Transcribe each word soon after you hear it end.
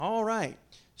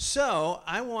So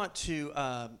I want to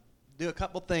do a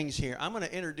couple things here. I'm going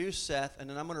to introduce Seth, and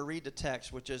then I'm going to read the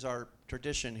text, which is our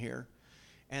tradition here.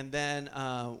 And then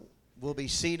we'll be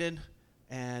seated,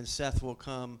 and Seth will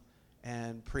come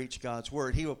and preach God's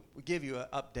word. He will give you an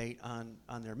update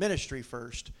on their ministry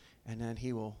first, and then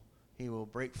he will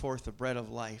break forth the bread of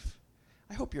life.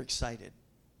 I hope you're excited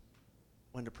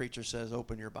when the preacher says,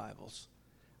 open your Bibles.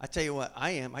 I tell you what, I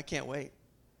am. I can't wait.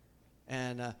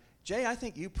 And Jay, I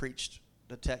think you preached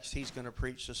the text he's going to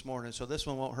preach this morning, so this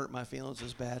one won't hurt my feelings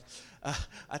as bad.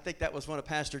 I think that was one of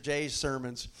Pastor Jay's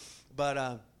sermons.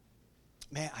 But,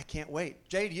 man, I can't wait.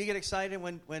 Jay, do you get excited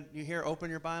when you hear open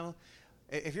your Bible?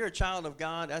 If you're a child of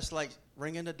God, that's like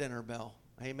ringing the dinner bell.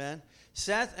 Amen.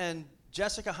 Seth and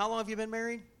Jessica, how long have you been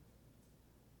married?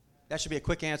 That should be a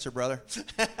quick answer, brother.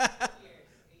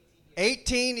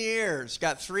 18 years.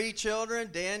 Got 3 children,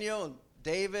 Daniel and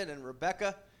David and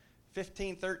Rebecca.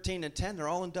 15, 13, and 10. They're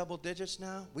all in double digits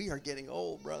now. We are getting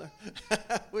old, brother.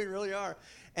 We really are.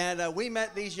 And we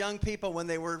met these young people when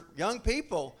they were young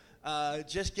people,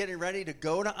 just getting ready to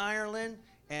go to Ireland.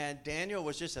 And Daniel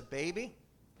was just a baby.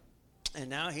 And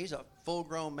now he's a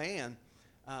full-grown man.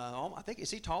 I think, is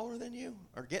he taller than you?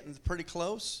 Or getting pretty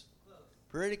close?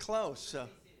 Pretty close. So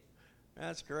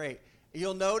that's great.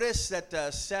 You'll notice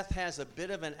that Seth has a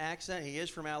bit of an accent. He is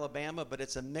from Alabama, but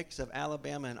it's a mix of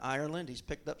Alabama and Ireland. He's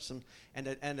picked up some, and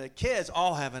the kids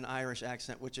all have an Irish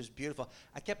accent, which is beautiful.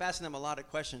 I kept asking them a lot of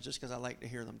questions just because I like to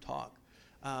hear them talk.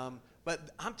 But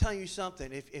I'm telling you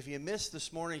something. If you missed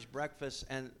this morning's breakfast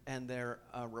and their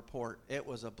report, it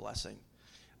was a blessing.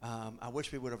 I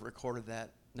wish we would have recorded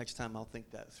that. Next time I'll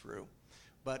think that through.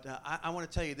 But I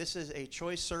want to tell you, this is a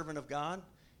choice servant of God,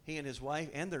 he and his wife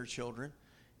and their children.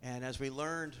 And as we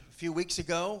learned a few weeks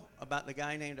ago about the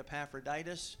guy named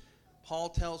Epaphroditus, Paul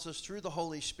tells us through the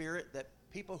Holy Spirit that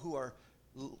people who are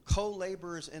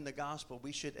co-laborers in the gospel,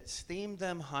 we should esteem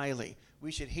them highly.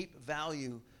 We should heap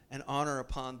value and honor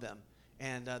upon them.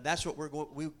 And that's what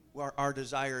our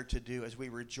desire to do as we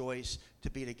rejoice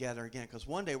to be together again. Because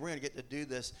one day we're going to get to do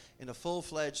this in a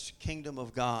full-fledged kingdom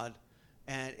of God.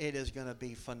 And it is going to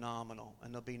be phenomenal.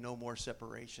 And there'll be no more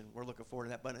separation. We're looking forward to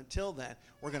that. But until then,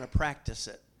 we're going to practice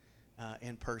it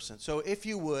in person. So if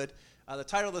you would, the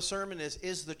title of the sermon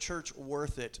is the Church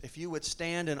Worth It? If you would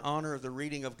stand in honor of the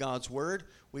reading of God's Word,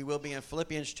 we will be in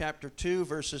Philippians chapter 2,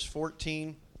 verses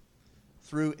 14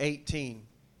 through 18.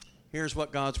 Here's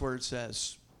what God's Word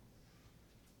says.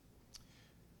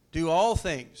 Do all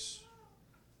things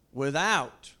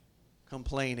without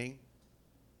complaining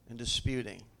and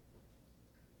disputing,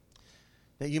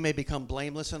 that you may become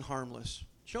blameless and harmless,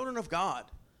 children of God,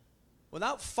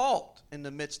 without fault in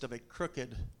the midst of a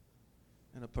crooked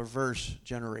and a perverse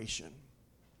generation,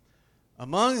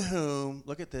 among whom,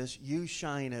 look at this, you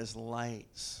shine as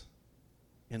lights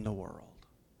in the world,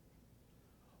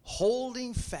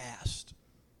 holding fast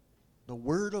the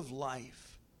word of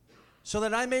life, so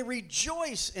that I may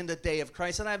rejoice in the day of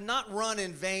Christ, and I have not run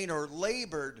in vain or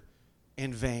labored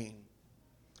in vain.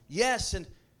 Yes, and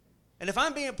if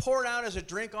I'm being poured out as a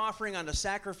drink offering on the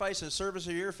sacrifice and service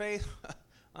of your faith,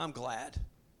 I'm glad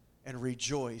and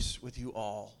rejoice with you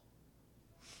all.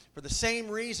 For the same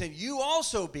reason, you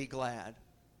also be glad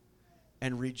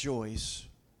and rejoice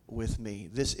with me.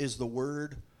 This is the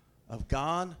word of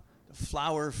God. The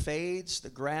flower fades, the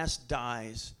grass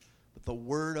dies, but the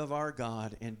word of our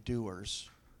God endures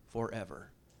forever.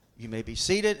 You may be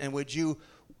seated, and would you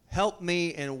help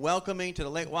me in welcoming to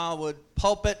the Lake Wildwood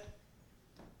pulpit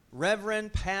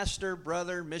Reverend Pastor,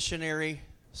 Brother, Missionary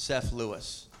Seth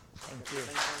Lewis. Thank you.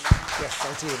 Yes,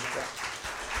 thank you.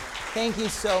 Thank you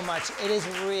so much. It is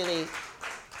really,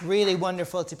 really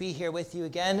wonderful to be here with you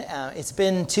again. It's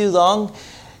been too long,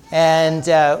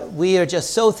 and we are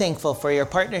just so thankful for your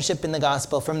partnership in the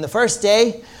gospel from the first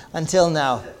day until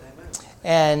now.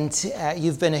 And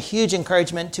you've been a huge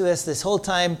encouragement to us this whole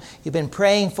time. You've been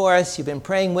praying for us. You've been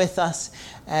praying with us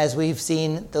as we've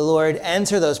seen the Lord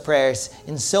answer those prayers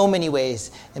in so many ways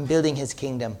in building his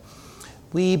kingdom.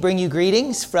 We bring you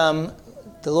greetings from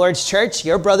the Lord's Church,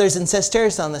 your brothers and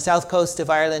sisters on the south coast of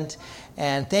Ireland.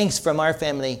 And thanks from our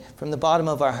family, from the bottom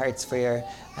of our hearts for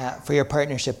your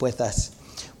partnership with us.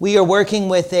 We are working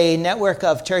with a network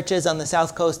of churches on the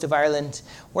south coast of Ireland,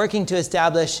 working to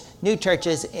establish new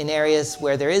churches in areas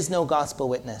where there is no gospel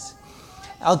witness.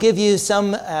 I'll give you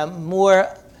some more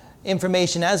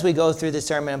information as we go through the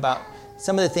sermon about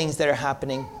some of the things that are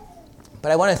happening.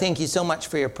 But I want to thank you so much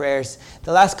for your prayers.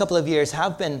 The last couple of years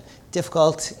have been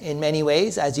difficult in many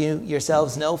ways, as you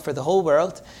yourselves know, for the whole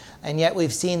world. And yet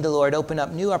we've seen the Lord open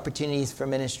up new opportunities for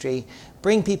ministry,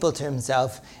 bring people to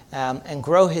himself, and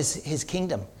grow his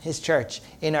kingdom, his church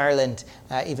in Ireland,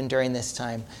 even during this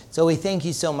time. So we thank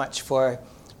you so much for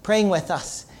praying with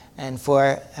us and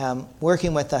for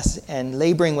working with us and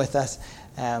laboring with us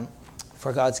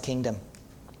for God's kingdom.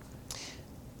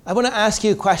 I want to ask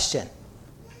you a question,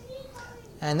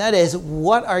 and that is,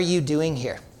 what are you doing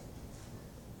here?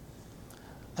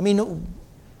 I mean,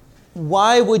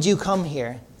 why would you come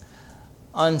here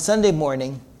on Sunday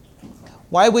morning?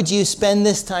 Why would you spend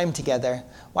this time together?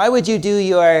 Why would you do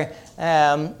your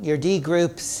D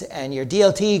groups and your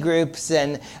DLT groups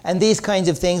and these kinds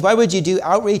of things? Why would you do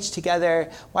outreach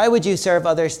together? Why would you serve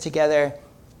others together?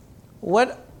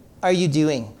 What are you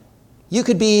doing? You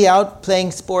could be out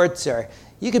playing sports, or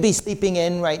you could be sleeping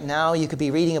in right now. You could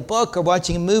be reading a book or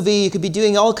watching a movie. You could be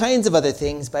doing all kinds of other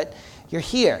things, but you're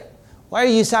here. Why are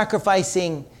you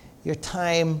sacrificing your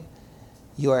time,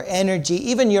 your energy,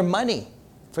 even your money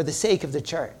for the sake of the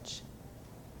church?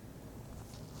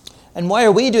 And why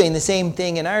are we doing the same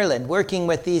thing in Ireland, working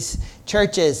with these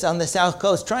churches on the south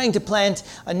coast, trying to plant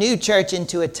a new church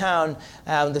into a town?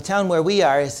 The town where we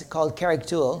are is called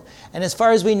Carrigtwohill. And as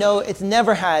far as we know, it's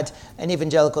never had an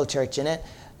evangelical church in it.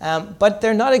 But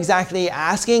they're not exactly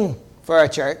asking for a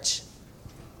church.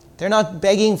 They're not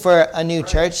begging for a new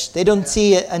church. They don't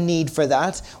see a need for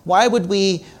that. Why would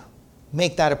we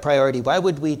make that a priority? Why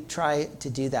would we try to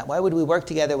do that? Why would we work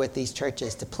together with these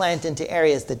churches to plant into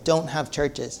areas that don't have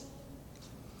churches?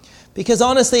 Because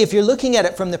honestly, if you're looking at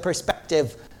it from the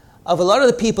perspective of a lot of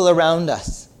the people around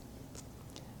us,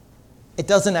 it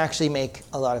doesn't actually make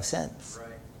a lot of sense.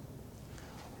 Right.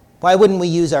 Why wouldn't we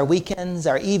use our weekends,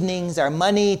 our evenings, our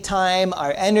money, time,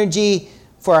 our energy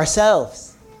for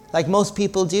ourselves, like most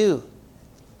people do?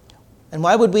 And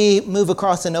why would we move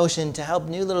across an ocean to help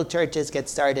new little churches get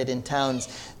started in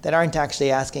towns that aren't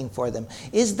actually asking for them?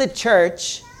 Is the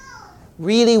church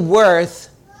really worth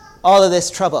all of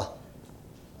this trouble?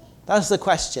 That's the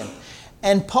question.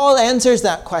 And Paul answers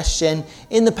that question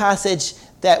in the passage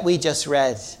that we just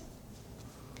read.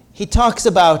 He talks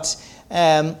about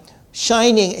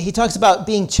shining. He talks about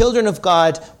being children of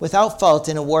God without fault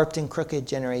in a warped and crooked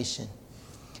generation.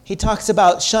 He talks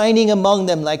about shining among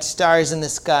them like stars in the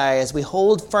sky as we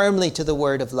hold firmly to the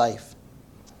word of life.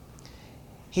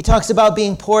 He talks about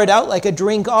being poured out like a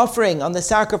drink offering on the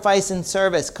sacrifice and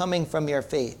service coming from your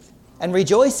faith and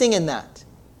rejoicing in that.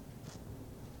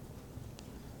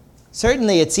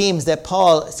 Certainly it seems that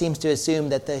Paul seems to assume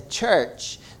that the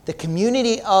church, the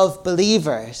community of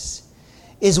believers,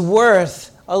 is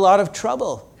worth a lot of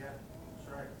trouble. Yeah,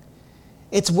 that's right.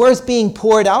 It's worth being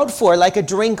poured out for like a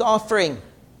drink offering.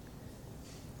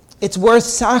 It's worth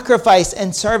sacrifice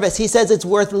and service. He says it's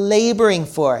worth laboring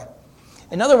for.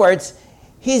 In other words,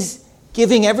 he's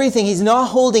giving everything. He's not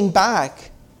holding back.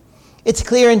 It's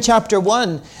clear in chapter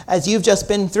 1, as you've just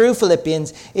been through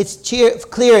Philippians, it's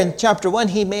clear in chapter 1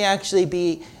 he may actually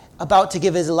be about to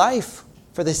give his life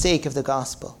for the sake of the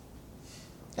gospel.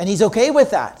 And he's okay with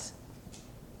that.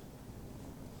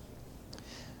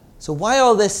 So why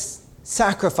all this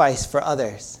sacrifice for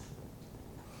others?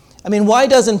 I mean, why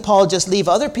doesn't Paul just leave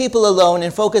other people alone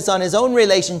and focus on his own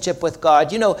relationship with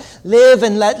God? You know, live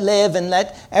and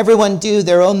let everyone do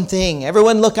their own thing.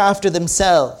 Everyone look after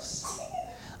themselves.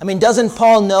 I mean, doesn't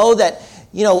Paul know that,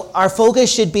 you know, our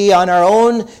focus should be on our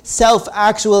own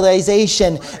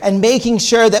self-actualization and making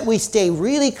sure that we stay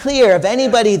really clear of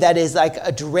anybody that is like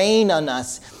a drain on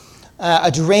us, a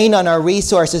drain on our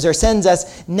resources, or sends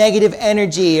us negative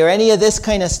energy or any of this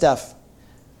kind of stuff.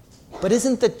 But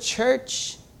isn't the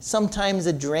church sometimes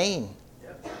a drain?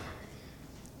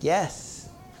 Yes,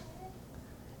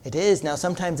 it is. Now,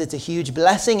 sometimes it's a huge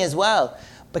blessing as well.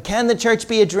 But can the church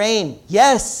be a drain?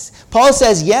 Yes. Paul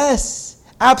says yes,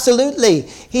 absolutely.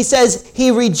 He says he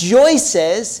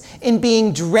rejoices in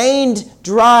being drained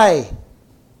dry,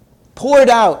 poured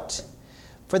out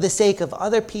for the sake of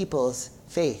other people's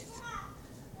faith,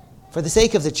 for the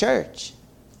sake of the church.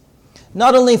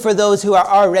 Not only for those who are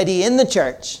already in the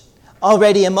church,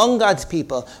 already among God's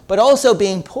people, but also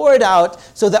being poured out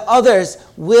so that others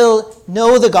will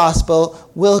know the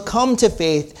gospel, will come to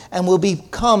faith, and will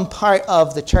become part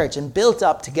of the church and built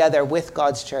up together with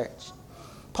God's church.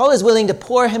 Paul is willing to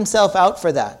pour himself out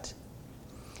for that.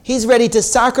 He's ready to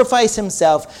sacrifice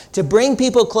himself to bring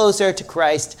people closer to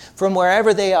Christ from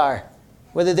wherever they are,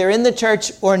 whether they're in the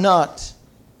church or not.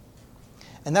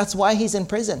 And that's why he's in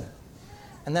prison.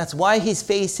 And that's why he's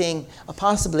facing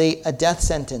possibly a death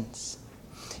sentence.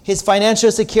 His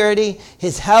financial security,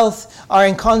 his health are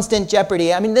in constant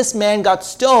jeopardy. I mean, this man got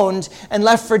stoned and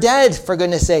left for dead, for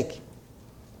goodness sake.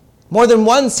 More than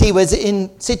once he was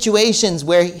in situations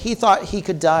where he thought he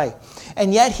could die.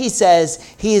 And yet he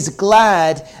says he is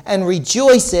glad and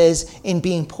rejoices in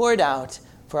being poured out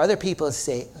for other people's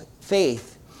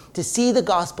faith, to see the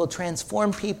gospel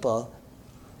transform people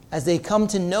as they come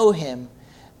to know him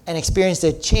and experience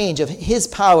the change of his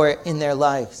power in their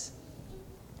lives.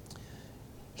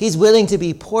 He's willing to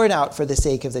be poured out for the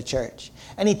sake of the church.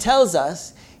 And he tells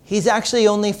us he's actually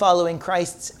only following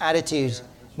Christ's attitude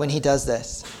when he does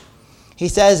this. He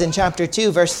says in chapter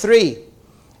 2, verse 3,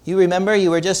 you remember,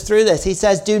 you were just through this. He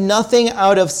says, do nothing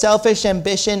out of selfish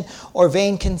ambition or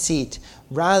vain conceit.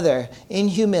 Rather, in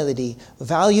humility,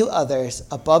 value others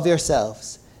above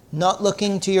yourselves, not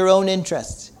looking to your own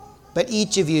interests, but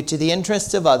each of you to the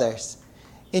interests of others.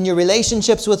 In your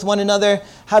relationships with one another,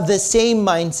 have the same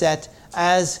mindset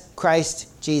as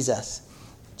Christ Jesus.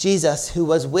 Jesus, who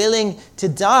was willing to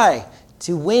die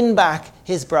to win back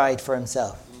his bride for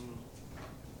himself.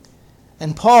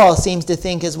 And Paul seems to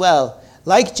think as well,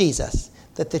 like Jesus,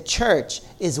 that the church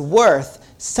is worth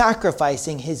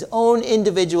sacrificing his own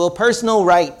individual personal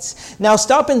rights. Now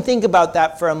stop and think about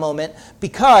that for a moment,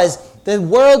 because the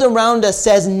world around us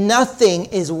says nothing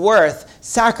is worth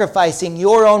sacrificing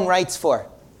your own rights for.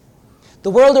 The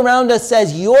world around us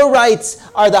says your rights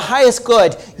are the highest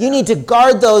good. You need to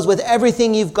guard those with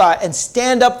everything you've got and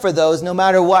stand up for those no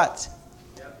matter what.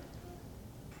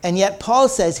 And yet Paul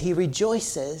says he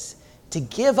rejoices to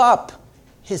give up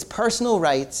his personal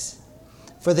rights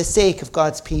for the sake of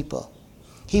God's people.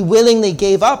 He willingly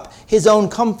gave up his own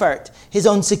comfort, his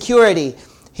own security,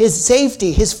 his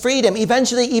safety, his freedom,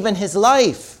 eventually even his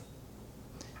life,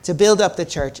 to build up the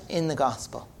church in the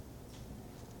gospel.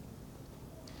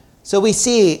 So we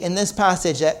see in this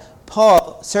passage that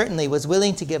Paul certainly was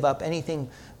willing to give up anything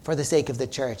for the sake of the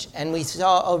church. And we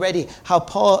saw already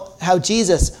how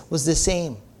Jesus was the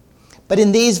same. But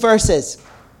in these verses,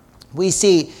 we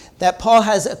see that Paul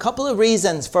has a couple of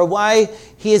reasons for why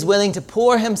he is willing to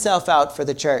pour himself out for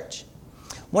the church.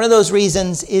 One of those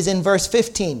reasons is in verse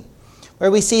 15, where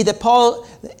we see that Paul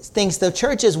thinks the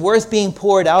church is worth being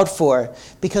poured out for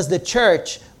because the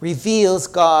church reveals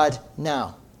God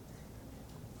now.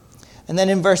 And then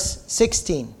in verse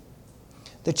 16,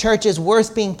 the church is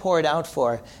worth being poured out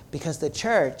for because the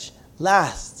church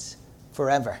lasts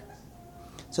forever.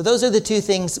 So those are the two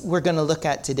things we're going to look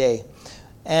at today.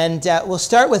 And we'll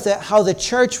start with how the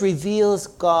church reveals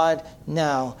God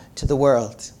now to the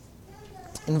world.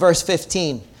 In verse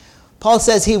 15, Paul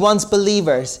says he wants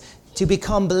believers to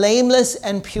become blameless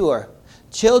and pure,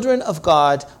 children of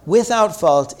God without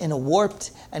fault in a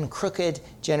warped and crooked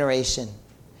generation.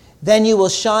 Then you will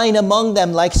shine among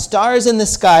them like stars in the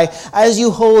sky as you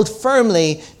hold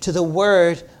firmly to the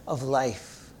word of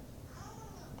life.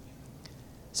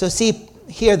 So see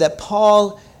here that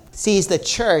Paul sees the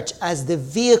church as the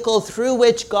vehicle through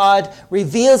which God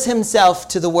reveals himself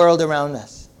to the world around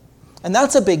us. And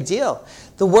that's a big deal.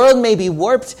 The world may be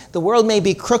warped, the world may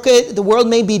be crooked, the world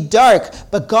may be dark,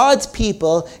 but God's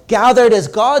people, gathered as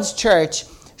God's church,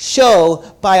 show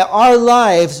by our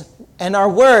lives and our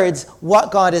words what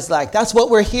God is like. That's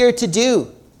what we're here to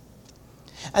do.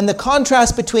 And the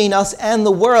contrast between us and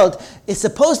the world is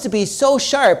supposed to be so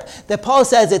sharp that Paul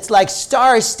says it's like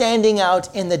stars standing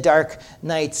out in the dark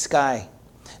night sky.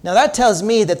 Now that tells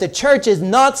me that the church is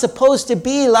not supposed to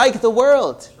be like the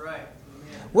world. That's right.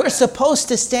 We're supposed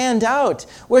to stand out.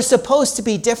 We're supposed to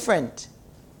be different.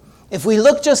 If we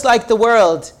look just like the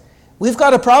world, we've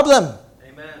got a problem.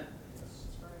 Amen.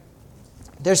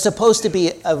 There's supposed to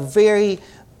be a very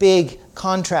big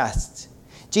contrast.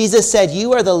 Jesus said,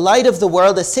 "You are the light of the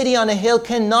world. A city on a hill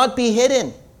cannot be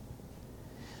hidden."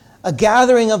 A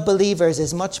gathering of believers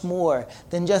is much more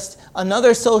than just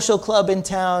another social club in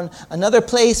town, another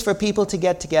place for people to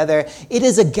get together. It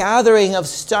is a gathering of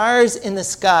stars in the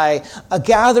sky, a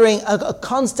gathering, a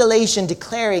constellation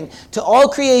declaring to all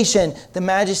creation the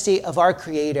majesty of our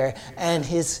Creator and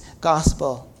His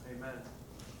gospel. Amen.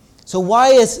 So why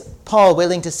is Paul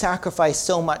willing to sacrifice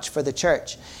so much for the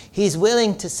church? He's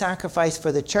willing to sacrifice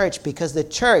for the church because the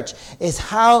church is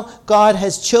how God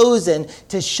has chosen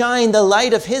to shine the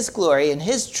light of His glory and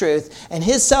His truth and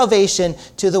His salvation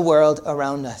to the world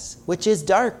around us, which is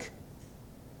dark.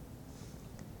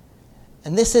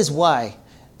 And this is why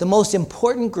the most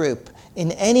important group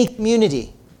in any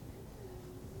community,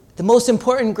 the most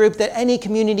important group that any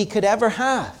community could ever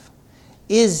have,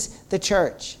 is the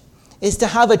church. Is to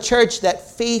have a church that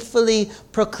faithfully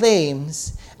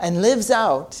proclaims and lives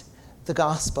out the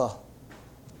gospel.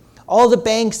 All the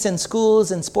banks and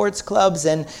schools and sports clubs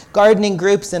and gardening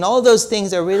groups and all those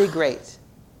things are really great.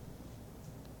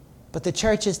 But the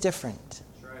church is different.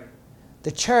 That's right.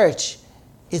 The church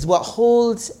is what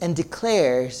holds and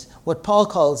declares what Paul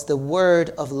calls the word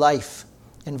of life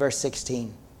in verse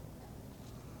 16.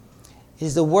 It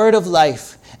is the word of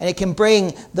life, and it can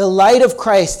bring the light of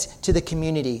Christ to the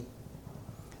community.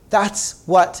 That's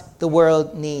what the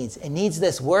world needs. It needs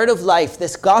this word of life,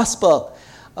 this gospel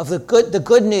of the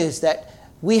good news that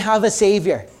we have a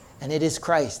Savior, and it is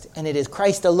Christ, and it is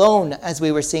Christ alone, as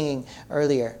we were singing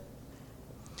earlier.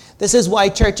 This is why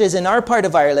churches in our part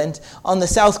of Ireland, on the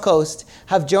south coast,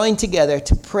 have joined together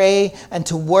to pray and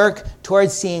to work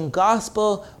towards seeing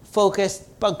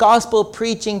gospel-focused, but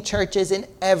gospel-preaching churches in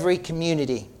every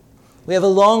community. We have a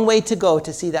long way to go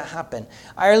to see that happen.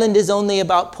 Ireland is only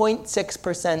about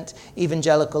 0.6%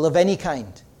 evangelical of any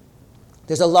kind.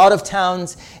 There's a lot of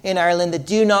towns in Ireland that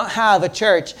do not have a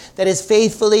church that is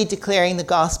faithfully declaring the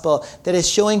gospel, that is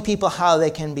showing people how they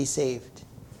can be saved.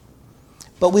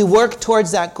 But we work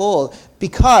towards that goal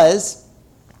because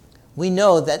we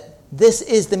know that this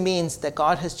is the means that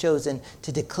God has chosen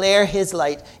to declare his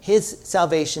light, his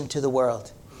salvation to the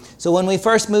world. So when we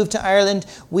first moved to Ireland,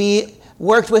 we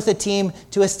worked with a team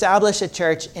to establish a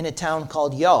church in a town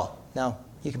called Youghal. Now,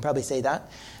 you can probably say that.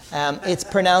 It's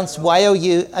pronounced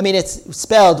it's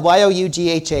spelled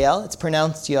Y-O-U-G-H-A-L. It's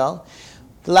pronounced Youghal.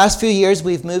 The last few years,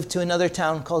 we've moved to another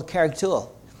town called Carrigtwohill,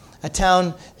 a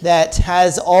town that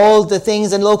has all the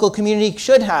things a local community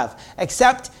should have,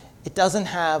 except it doesn't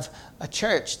have a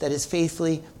church that is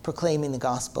faithfully proclaiming the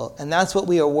gospel. And that's what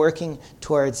we are working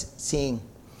towards seeing.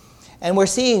 And we're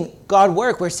seeing God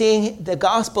work. We're seeing the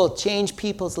gospel change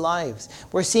people's lives.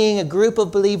 We're seeing a group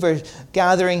of believers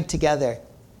gathering together.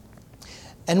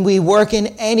 And we work in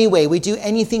any way. We do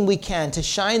anything we can to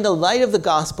shine the light of the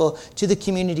gospel to the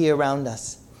community around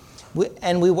us.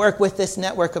 And we work with this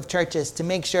network of churches to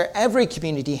make sure every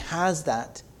community has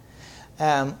that.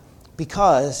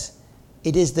 Because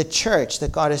it is the church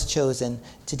that God has chosen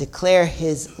to declare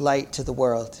his light to the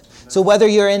world. So whether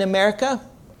you're in America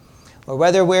or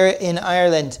whether we're in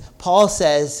Ireland, Paul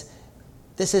says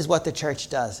this is what the church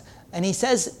does. And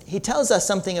he tells us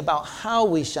something about how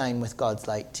we shine with God's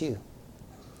light too.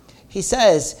 He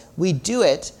says we do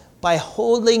it by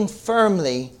holding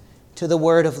firmly to the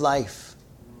word of life.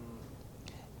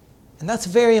 And that's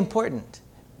very important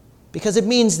because it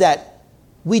means that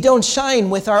we don't shine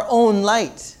with our own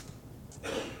light.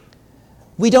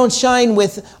 We don't shine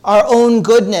with our own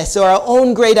goodness or our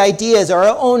own great ideas or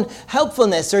our own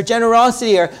helpfulness or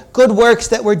generosity or good works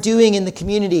that we're doing in the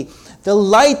community. The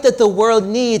light that the world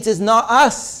needs is not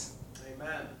us.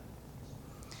 Amen.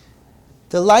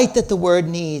 The light that the world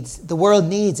needs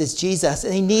is Jesus.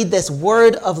 And they need this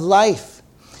word of life.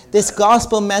 This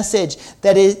gospel message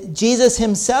that Jesus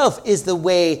himself is the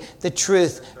way, the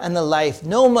truth, and the life.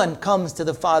 No one comes to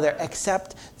the Father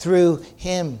except through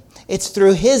him. It's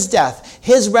through his death,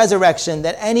 his resurrection,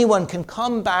 that anyone can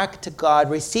come back to God,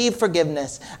 receive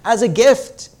forgiveness as a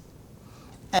gift,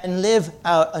 and live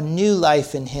out a new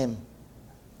life in him.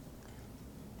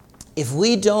 If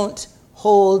we don't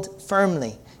hold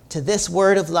firmly to this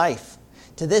word of life,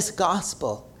 to this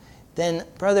gospel, then,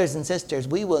 brothers and sisters,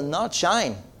 we will not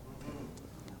shine.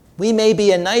 We may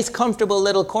be a nice, comfortable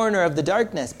little corner of the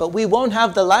darkness, but we won't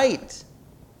have the light.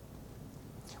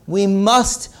 We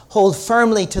must hold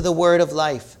firmly to the word of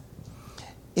life.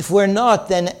 If we're not,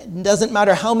 then it doesn't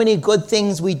matter how many good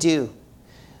things we do.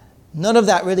 None of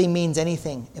that really means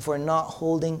anything if we're not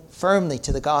holding firmly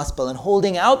to the gospel and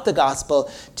holding out the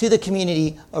gospel to the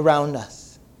community around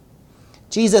us.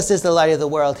 Jesus is the light of the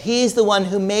world. He's the one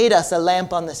who made us a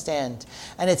lamp on the stand,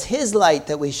 and it's his light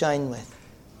that we shine with.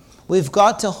 We've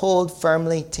got to hold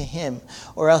firmly to him,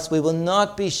 or else we will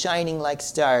not be shining like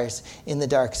stars in the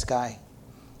dark sky.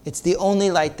 It's the only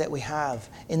light that we have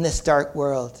in this dark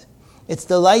world. It's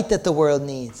the light that the world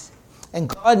needs. And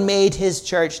God made his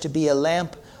church to be a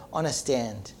lamp on a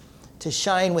stand, to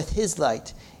shine with his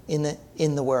light in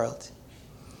the world.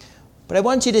 But I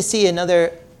want you to see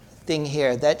another thing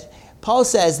here, that Paul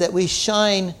says that we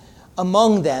shine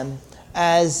among them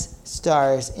as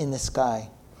stars in the sky.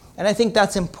 And I think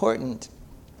that's important.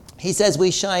 He says we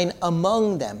shine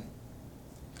among them.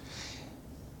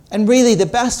 And really, the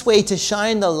best way to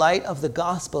shine the light of the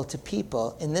gospel to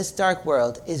people in this dark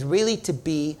world is really to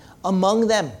be among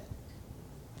them.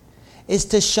 Is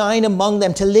to shine among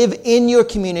them, to live in your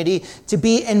community, to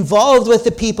be involved with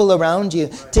the people around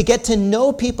you, to get to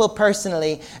know people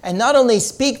personally, and not only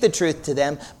speak the truth to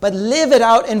them, but live it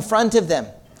out in front of them.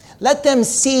 Let them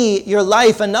see your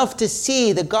life enough to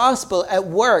see the gospel at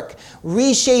work,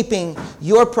 reshaping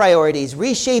your priorities,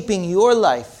 reshaping your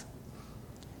life.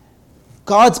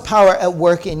 God's power at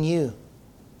work in you.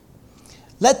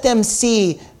 Let them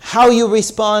see how you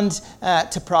respond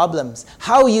to problems,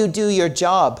 how you do your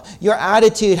job, your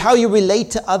attitude, how you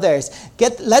relate to others.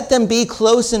 Let them be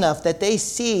close enough that they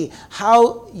see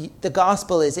how the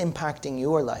gospel is impacting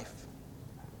your life.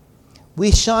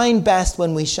 We shine best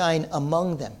when we shine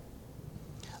among them,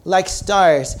 like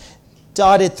stars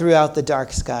dotted throughout the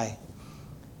dark sky.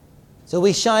 So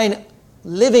we shine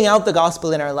living out the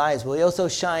gospel in our lives, but we also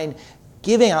shine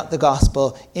giving out the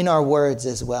gospel in our words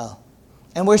as well.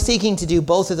 And we're seeking to do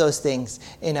both of those things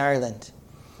in Ireland.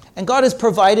 And God has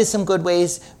provided some good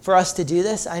ways for us to do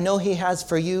this. I know He has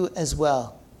for you as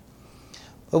well.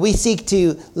 But we seek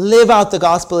to live out the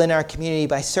gospel in our community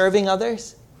by serving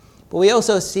others. But we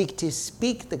also seek to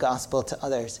speak the gospel to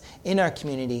others in our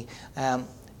community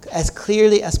as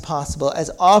clearly as possible,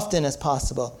 as often as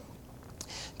possible.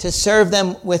 To serve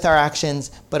them with our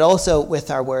actions, but also with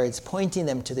our words, pointing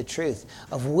them to the truth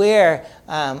of where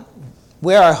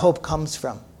our hope comes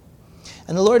from.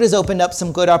 And the Lord has opened up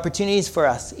some good opportunities for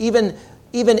us, even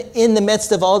in the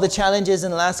midst of all the challenges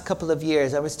in the last couple of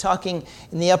years. I was talking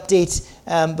in the update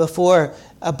before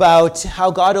about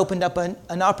how God opened up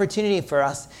an opportunity for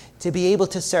us to be able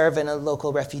to serve in a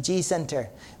local refugee center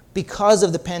because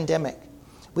of the pandemic.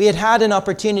 We had an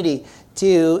opportunity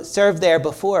to serve there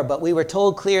before, but we were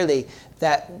told clearly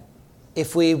that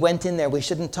if we went in there, we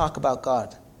shouldn't talk about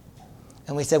God.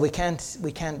 And we said, we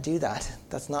can't do that.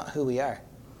 That's not who we are.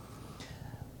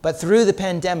 But through the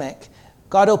pandemic,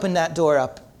 God opened that door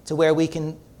up to where we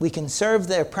can serve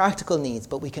their practical needs,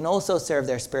 but we can also serve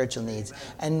their spiritual needs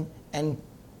and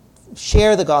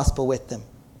share the gospel with them.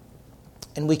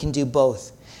 And we can do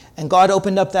both. And God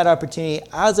opened up that opportunity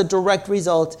as a direct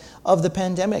result of the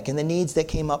pandemic and the needs that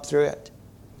came up through it.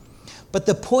 But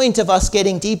the point of us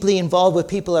getting deeply involved with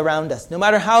people around us, no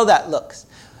matter how that looks,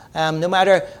 no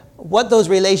matter what those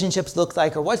relationships look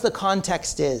like or what the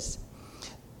context is,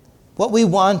 what we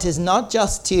want is not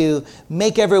just to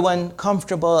make everyone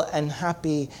comfortable and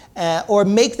happy or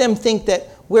make them think that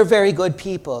we're very good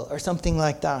people or something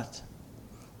like that.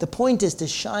 The point is to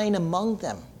shine among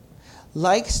them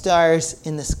like stars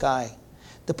in the sky.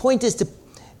 The point is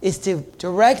to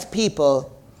direct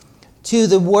people to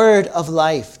the word of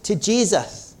life, to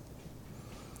Jesus.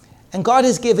 And God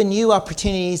has given you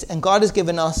opportunities, and God has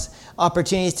given us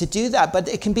opportunities to do that. But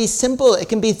it can be simple. It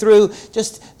can be through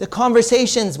just the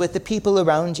conversations with the people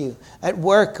around you at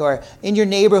work or in your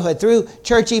neighborhood, through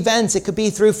church events. It could be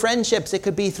through friendships. It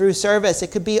could be through service.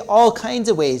 It could be all kinds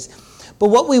of ways. But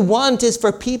what we want is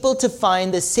for people to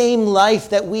find the same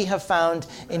life that we have found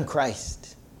in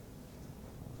Christ.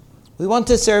 We want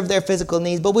to serve their physical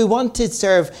needs, but we want to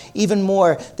serve even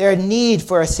more their need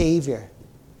for a Savior.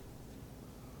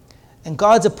 And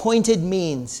God's appointed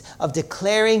means of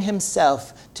declaring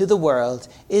Himself to the world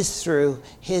is through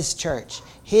His church,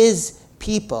 His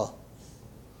people.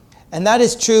 And that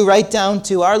is true right down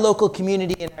to our local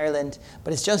community in Ireland,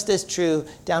 but it's just as true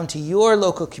down to your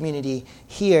local community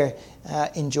here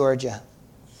in Georgia.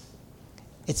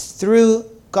 It's through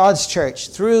God's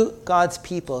church, through God's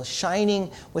people,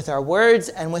 shining with our words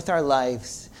and with our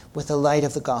lives with the light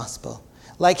of the gospel,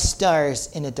 like stars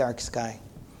in a dark sky.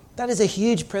 That is a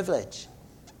huge privilege.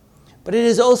 But it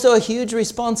is also a huge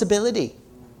responsibility.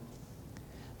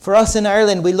 For us in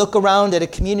Ireland, we look around at a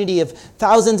community of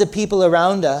thousands of people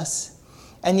around us,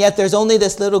 and yet there's only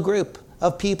this little group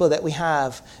of people that we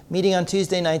have meeting on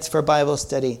Tuesday nights for Bible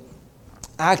study,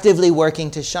 actively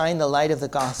working to shine the light of the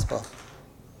gospel.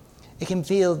 It can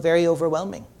feel very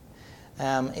overwhelming.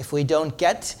 If we don't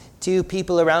get to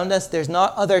people around us, there's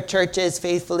not other churches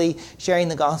faithfully sharing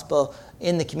the gospel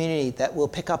in the community that will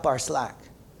pick up our slack.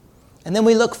 And then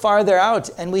we look farther out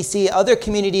and we see other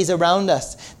communities around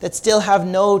us that still have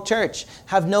no church,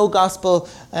 have no gospel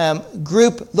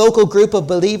local group of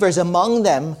believers among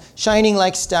them, shining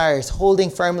like stars, holding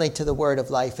firmly to the word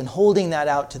of life and holding that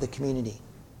out to the community.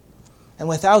 And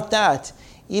without that,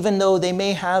 even though they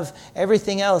may have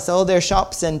everything else, all their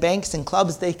shops and banks and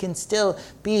clubs, they can still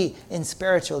be in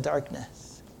spiritual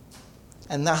darkness.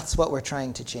 And that's what we're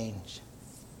trying to change.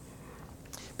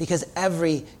 Because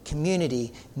every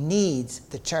community needs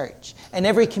the church. And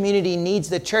every community needs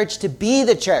the church to be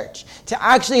the church, to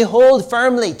actually hold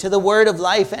firmly to the word of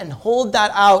life and hold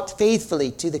that out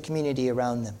faithfully to the community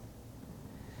around them.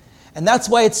 And that's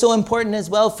why it's so important as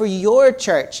well for your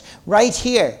church right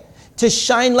here to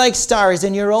shine like stars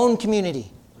in your own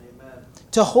community. Amen.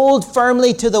 To hold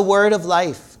firmly to the word of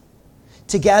life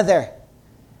together.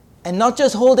 And not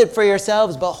just hold it for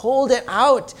yourselves, but hold it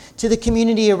out to the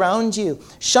community around you.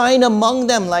 Shine among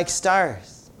them like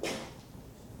stars.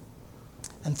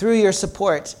 And through your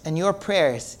support and your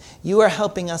prayers, you are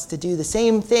helping us to do the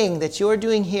same thing that you're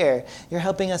doing here. You're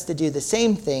helping us to do the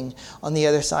same thing on the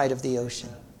other side of the ocean.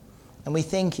 And we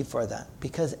thank you for that,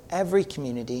 because every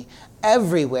community,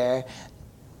 everywhere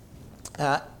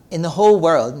in the whole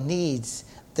world needs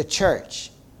the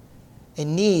church. It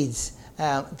needs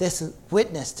this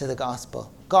witness to the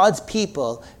gospel. God's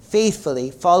people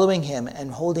faithfully following him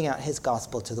and holding out his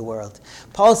gospel to the world.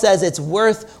 Paul says it's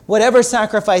worth whatever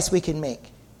sacrifice we can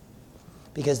make,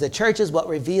 because the church is what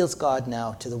reveals God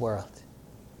now to the world.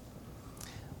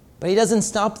 But he doesn't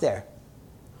stop there.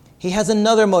 He has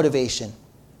another motivation.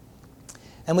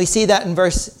 And we see that in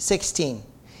verse 16.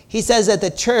 He says that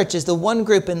the church is the one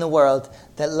group in the world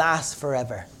that lasts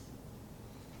forever.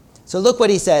 So look what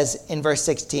he says in verse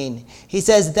 16. He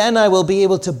says, "Then I will be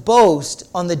able to boast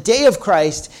on the day of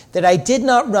Christ that I did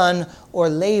not run or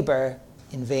labor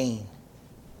in vain."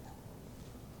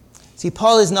 See,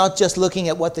 Paul is not just looking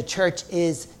at what the church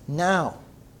is now.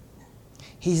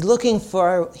 He's looking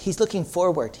forward.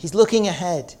 He's looking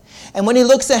ahead. And when he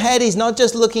looks ahead, he's not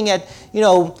just looking at,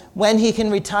 when he can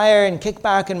retire and kick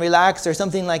back and relax or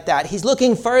something like that. He's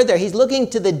looking further. He's looking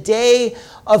to the day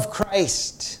of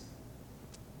Christ.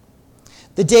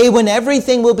 The day when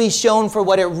everything will be shown for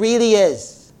what it really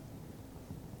is.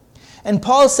 And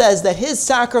Paul says that his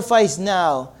sacrifice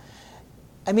now,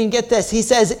 get this, he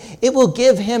says it will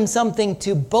give him something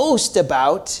to boast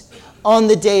about on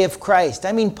the day of Christ.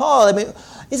 Paul,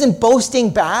 isn't boasting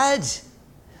bad?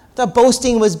 I thought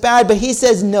boasting was bad, but he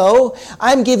says, no,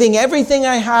 I'm giving everything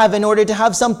I have in order to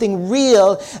have something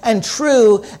real and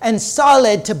true and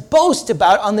solid to boast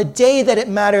about on the day that it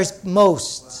matters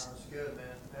most. Wow, that's good, man.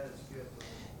 That is good.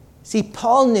 See,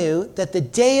 Paul knew that the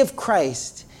day of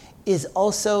Christ is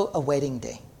also a wedding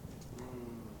day.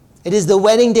 It is the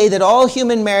wedding day that all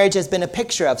human marriage has been a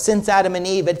picture of since Adam and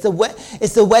Eve. It's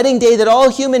the wedding day that all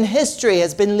human history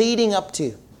has been leading up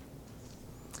to.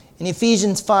 In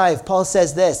Ephesians 5, Paul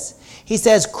says this. He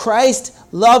says, "Christ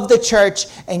loved the church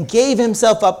and gave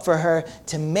himself up for her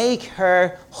to make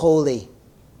her holy,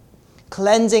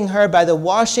 cleansing her by the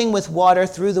washing with water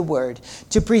through the word,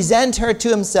 to present her to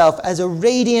himself as a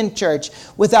radiant church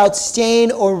without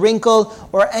stain or wrinkle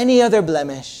or any other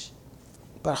blemish,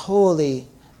 but holy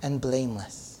and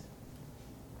blameless."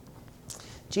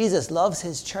 Jesus loves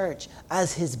his church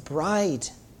as his bride.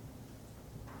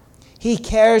 He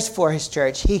cares for his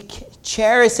church. He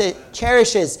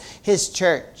cherishes his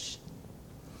church.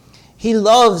 He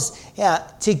loves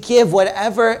to give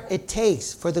whatever it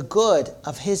takes for the good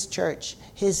of his church,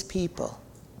 his people.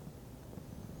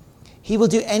 He will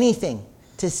do anything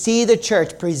to see the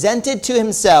church presented to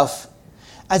himself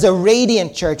as a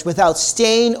radiant church without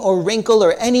stain or wrinkle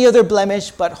or any other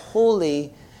blemish, but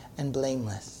holy and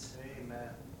blameless. Amen.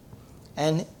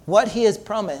 And what he has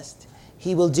promised,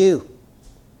 he will do.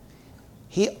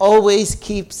 He always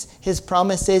keeps his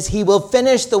promises. He will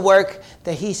finish the work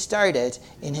that he started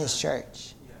in his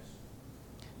church.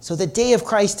 So the day of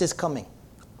Christ is coming.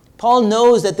 Paul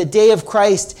knows that the day of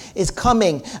Christ is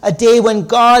coming, a day when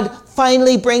God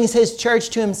finally brings his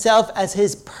church to himself as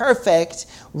his perfect,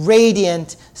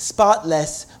 radiant,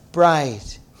 spotless bride.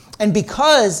 And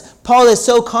because Paul is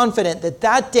so confident that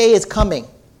that day is coming,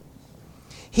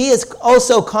 he is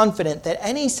also confident that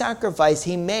any sacrifice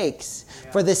he makes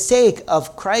for the sake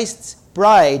of Christ's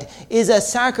bride is a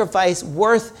sacrifice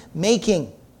worth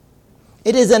making.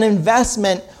 It is an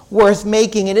investment worth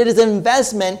making, and it is an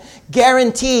investment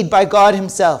guaranteed by God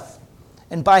himself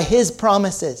and by his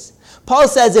promises. Paul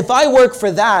says, if I work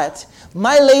for that,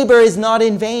 my labor is not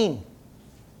in vain.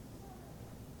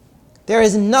 There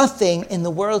is nothing in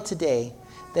the world today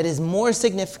that is more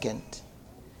significant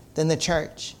than the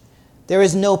church. There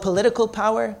is no political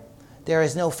power. There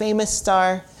is no famous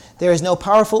star. There is no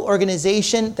powerful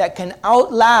organization that can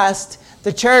outlast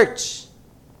the church.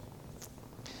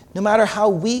 No matter how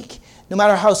weak, no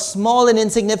matter how small and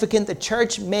insignificant the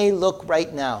church may look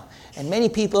right now. And many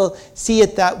people see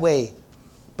it that way.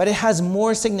 But it has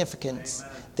more significance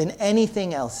than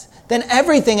anything else, than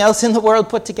everything else in the world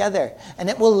put together. And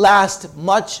it will last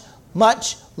much,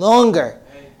 much longer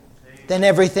than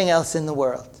everything else in the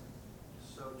world.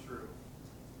 So true.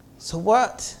 So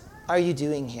what are you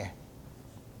doing here?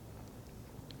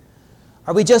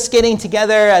 Are we just getting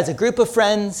together as a group of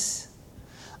friends?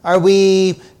 Are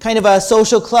we kind of a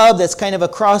social club that's kind of a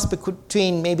cross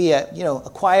between maybe a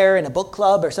choir and a book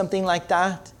club or something like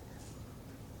that?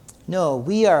 No,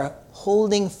 we are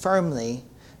holding firmly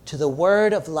to the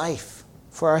word of life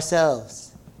for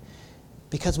ourselves.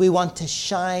 because we want to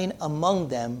shine among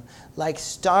them like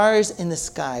stars in the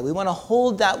sky. We want to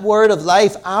hold that word of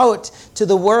life out to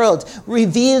the world,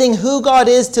 revealing who God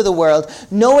is to the world,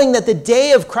 knowing that the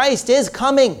day of Christ is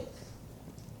coming,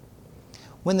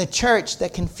 when the church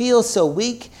that can feel so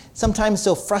weak, sometimes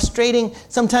so frustrating,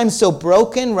 sometimes so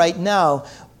broken right now,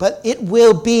 but it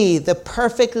will be the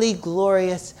perfectly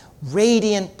glorious,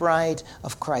 radiant bride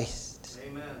of Christ.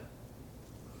 Amen.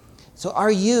 So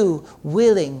are you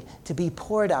willing to be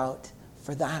poured out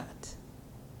for that?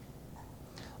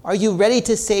 Are you ready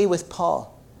to say with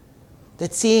Paul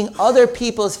that seeing other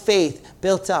people's faith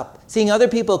built up, seeing other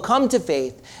people come to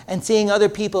faith, and seeing other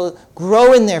people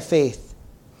grow in their faith,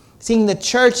 seeing the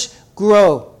church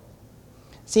grow,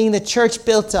 seeing the church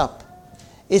built up,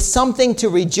 is something to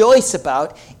rejoice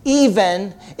about,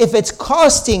 even if it's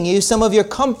costing you some of your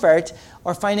comfort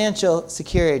or financial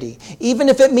security, even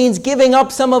if it means giving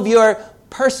up some of your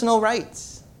personal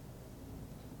rights?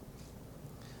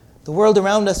 The world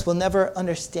around us will never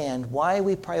understand why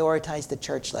we prioritize the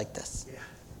church like this. Yeah,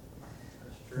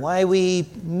 that's true. Why we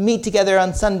meet together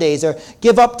on Sundays or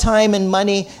give up time and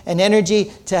money and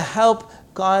energy to help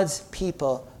God's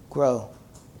people grow,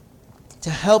 to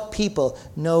help people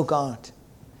know God.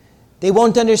 They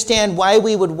won't understand why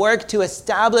we would work to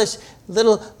establish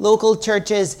little local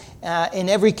churches in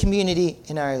every community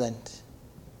in Ireland.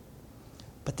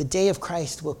 But the day of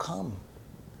Christ will come.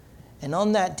 And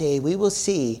on that day, we will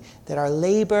see that our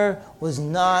labor was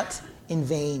not in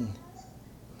vain.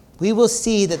 We will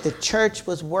see that the church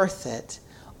was worth it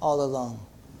all along.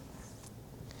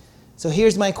 So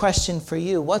here's my question for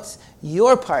you. What's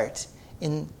your part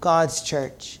in God's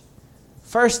church?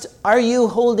 First, are you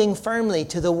holding firmly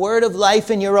to the word of life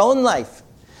in your own life?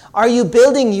 Are you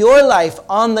building your life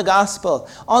on the gospel,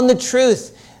 on the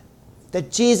truth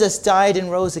that Jesus died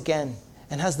and rose again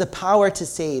and has the power to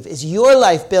save? Is your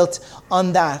life built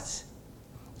on that?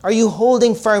 Are you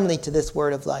holding firmly to this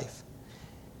word of life?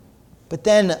 But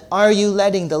then, are you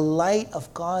letting the light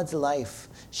of God's life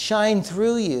shine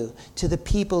through you to the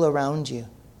people around you?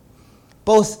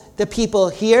 Both the people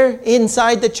here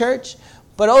inside the church,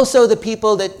 but also the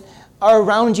people that are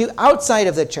around you outside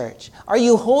of the church. Are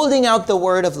you holding out the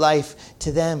word of life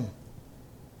to them?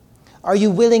 Are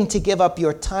you willing to give up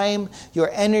your time,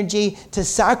 your energy, to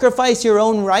sacrifice your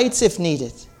own rights if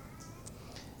needed?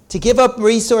 To give up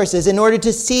resources in order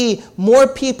to see more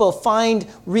people find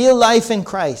real life in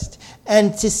Christ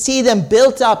and to see them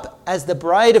built up as the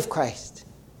bride of Christ,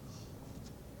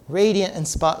 radiant and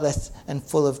spotless and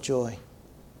full of joy.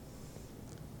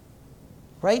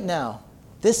 Right now,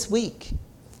 this week,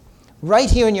 right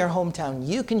here in your hometown,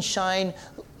 you can shine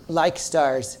like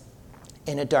stars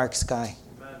in a dark sky.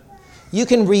 You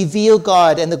can reveal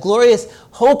God and the glorious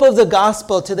hope of the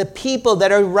gospel to the people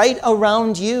that are right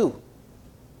around you,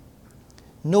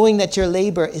 knowing that your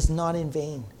labor is not in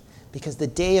vain, because the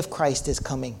day of Christ is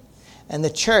coming. And the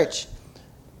church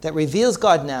that reveals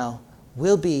God now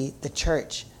will be the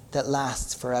church that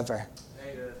lasts forever.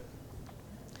 Amen.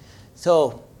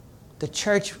 So, the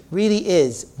church really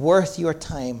is worth your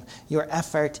time, your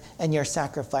effort, and your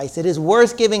sacrifice. It is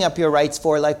worth giving up your rights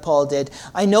for, like Paul did.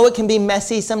 I know it can be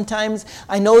messy sometimes.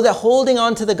 I know that holding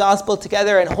on to the gospel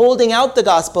together and holding out the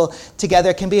gospel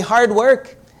together can be hard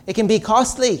work. It can be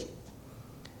costly.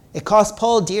 It cost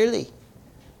Paul dearly.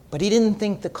 But he didn't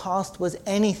think the cost was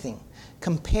anything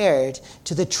compared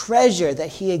to the treasure that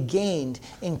he had gained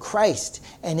in Christ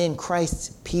and in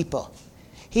Christ's people.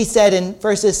 He said in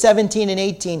verses 17 and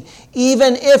 18,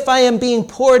 "Even if I am being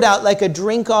poured out like a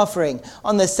drink offering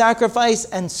on the sacrifice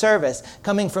and service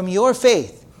coming from your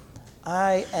faith,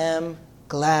 I am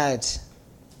glad.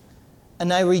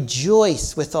 And I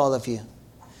rejoice with all of you.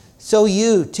 So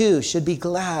you too should be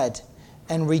glad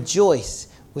and rejoice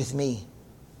with me."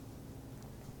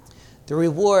 The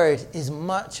reward is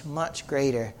much, much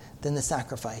greater than the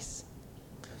sacrifice.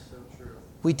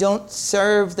 We don't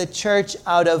serve the church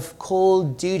out of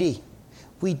cold duty.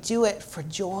 We do it for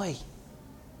joy.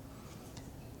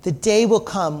 The day will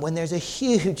come when there's a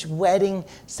huge wedding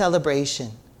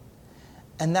celebration,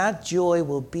 and that joy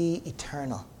will be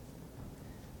eternal.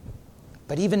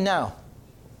 But even now,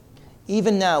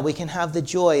 we can have the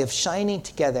joy of shining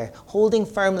together, holding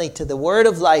firmly to the word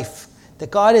of life that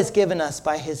God has given us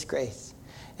by his grace,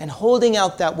 and holding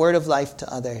out that word of life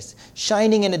to others,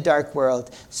 shining in a dark world,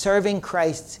 serving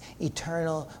Christ's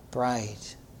eternal bride.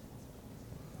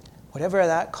 Whatever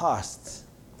that costs,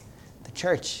 the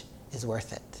church is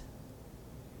worth it.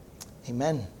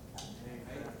 Amen.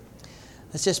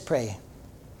 Let's just pray.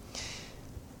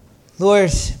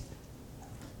 Lord,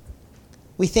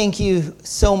 we thank you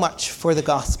so much for the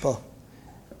gospel,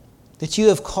 that you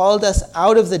have called us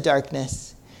out of the darkness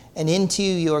and into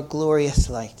your glorious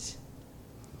light.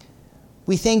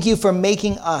 We thank you for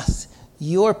making us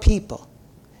your people,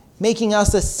 making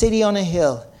us a city on a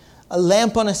hill, a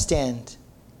lamp on a stand,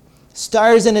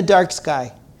 stars in a dark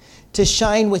sky, to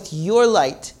shine with your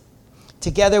light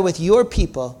together with your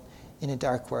people in a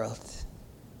dark world.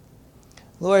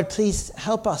 Lord, please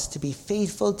help us to be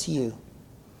faithful to you.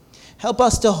 Help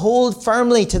us to hold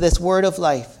firmly to this word of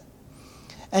life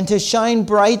and to shine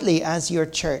brightly as your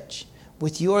church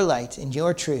with your light and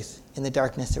your truth in the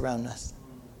darkness around us.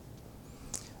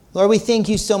 Lord, we thank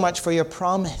you so much for your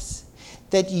promise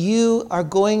that you are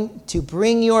going to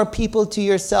bring your people to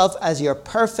yourself as your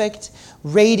perfect,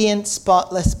 radiant,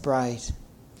 spotless bride.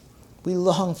 We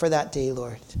long for that day,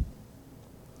 Lord.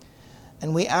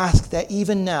 And we ask that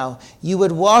even now you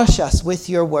would wash us with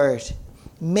your word.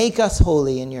 Make us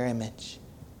holy in your image.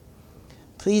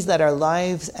 Please let our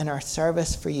lives and our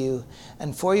service for you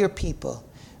and for your people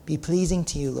be pleasing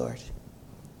to you, Lord,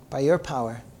 by your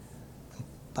power,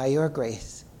 by your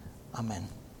grace. Amen.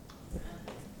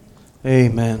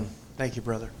 Amen. Thank you,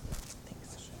 brother.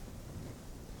 Thanks.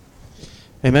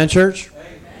 Amen, church?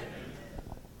 Amen.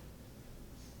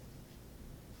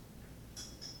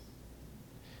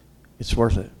 It's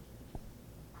worth it.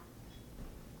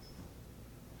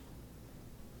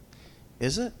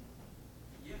 Is it?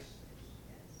 Yes.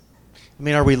 I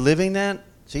mean, are we living that?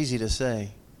 It's easy to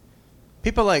say.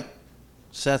 People like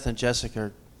Seth and Jessica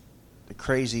are the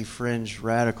crazy, fringe,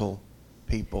 radical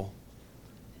people.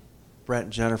 Brett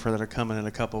and Jennifer that are coming in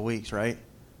a couple of weeks, right?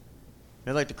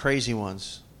 They're like the crazy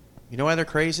ones. You know why they're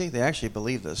crazy? They actually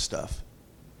believe this stuff.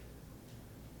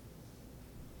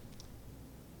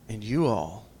 And you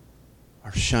all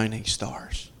are shining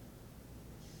stars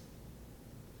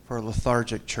for a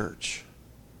lethargic church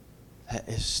that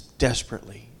is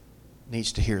desperately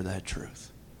needs to hear that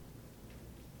truth.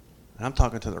 And I'm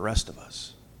talking to the rest of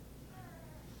us.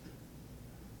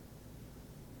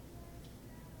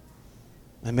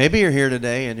 And maybe you're here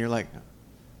today and you're like,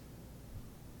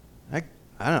 I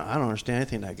don't understand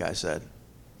anything that guy said.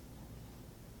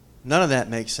 None of that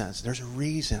makes sense. There's a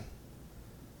reason.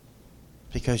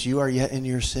 Because you are yet in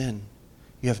your sin.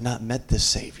 You have not met this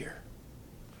Savior.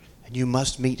 And you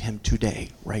must meet him today,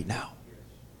 right now.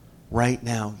 Right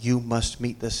now, you must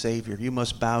meet the Savior. You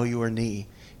must bow your knee.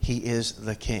 He is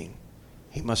the King.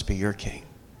 He must be your King.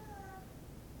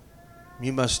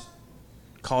 You must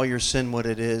call your sin what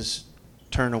it is.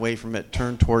 Turn away from it.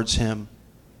 Turn towards him.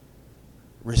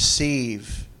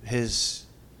 Receive his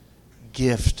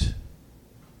gift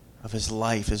of his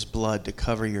life, his blood to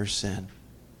cover your sin.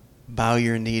 Bow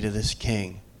your knee to this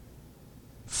King.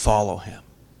 Follow him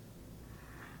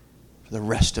for the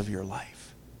rest of your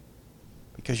life.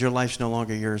 Because your life's no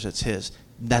longer yours, it's his.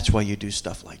 That's why you do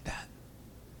stuff like that.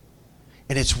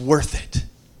 And it's worth it.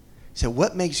 So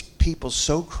what makes people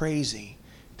so crazy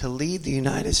to leave the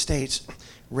United States,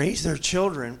 raise their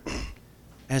children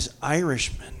as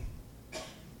Irishmen?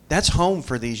 That's home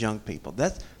for these young people.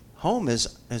 That home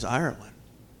is Ireland.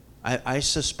 I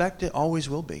suspect it always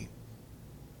will be.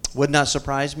 Would not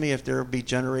surprise me if there would be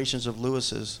generations of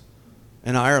Lewises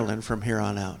in Ireland from here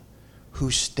on out who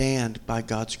stand by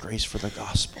God's grace for the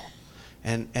gospel.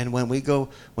 And when they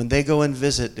go and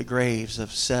visit the graves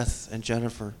of Seth and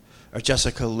Jennifer or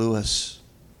Jessica Lewis,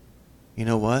 you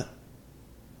know what?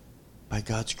 By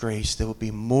God's grace, there will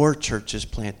be more churches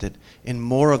planted in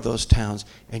more of those towns,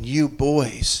 and you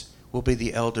boys will be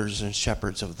the elders and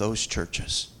shepherds of those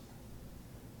churches.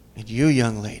 And you,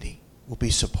 young lady, will be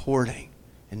supporting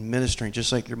and ministering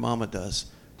just like your mama does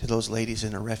to those ladies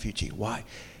in a refugee. Why?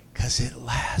 Because it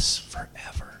lasts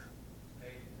forever.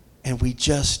 And we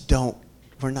just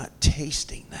we're not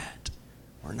tasting that.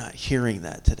 We're not hearing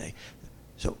that today.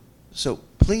 So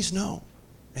please know,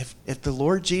 if the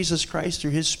Lord Jesus Christ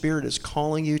through his Spirit is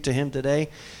calling you to him today,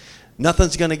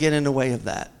 nothing's going to get in the way of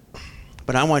that.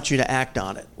 But I want you to act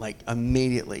on it, like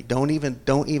immediately. Don't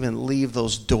even leave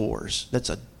those doors. That's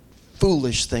a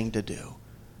foolish thing to do.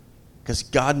 Because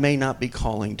God may not be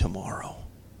calling tomorrow,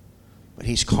 but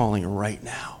he's calling right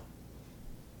now.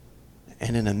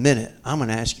 And in a minute, I'm going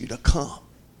to ask you to come.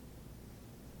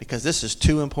 Because this is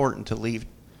too important to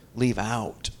leave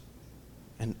out.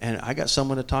 And I got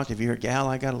someone to talk to. If you're a gal,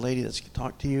 I got a lady that's going to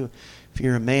talk to you. If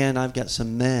you're a man, I've got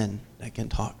some men that can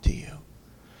talk to you.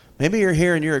 Maybe you're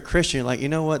here and you're a Christian. You're like, you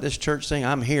know what, this church thing,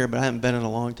 I'm here, but I haven't been in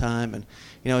a long time. And,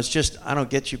 it's just, I don't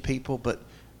get you people, but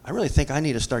I really think I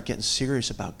need to start getting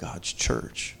serious about God's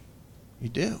church. You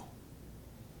do.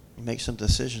 You make some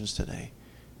decisions today.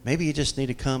 Maybe you just need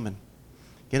to come and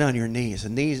get on your knees.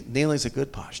 And kneeling is a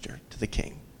good posture to the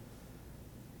King.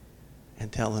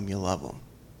 And tell him you love him.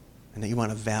 And that you want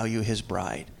to value his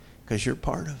bride. because you're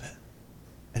part of it,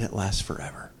 and it lasts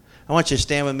forever. I want you to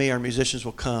stand with me. Our musicians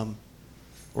will come.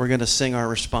 We're going to sing our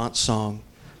response song.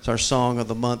 It's our song of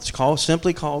the month. It's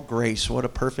simply called Grace. What a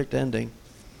perfect ending.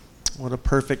 What a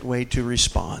perfect way to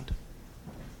respond.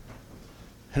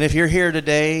 And if you're here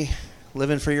today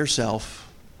living for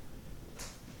yourself,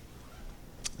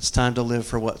 it's time to live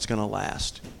for what's going to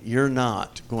last. You're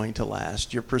not going to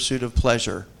last. Your pursuit of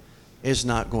pleasure is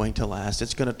not going to last.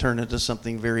 It's going to turn into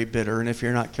something very bitter, and if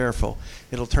you're not careful,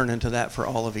 it'll turn into that for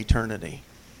all of eternity.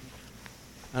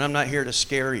 And I'm not here to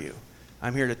scare you.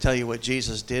 I'm here to tell you what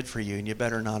Jesus did for you, and you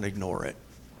better not ignore it.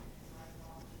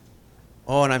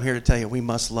 Oh, and I'm here to tell you we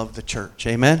must love the church.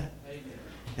 Amen?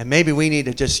 And maybe we need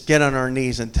to just get on our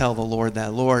knees and tell the Lord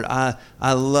that, Lord, I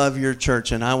love your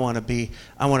church, and I want to be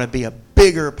a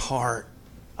bigger part.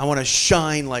 I want to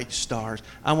shine like stars.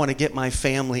 I want to get my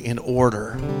family in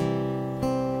order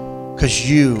because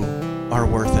you are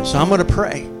worth it. So I'm going to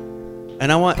pray.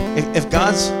 And I want, if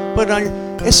God's put it on you,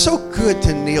 it's so good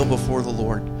to kneel before the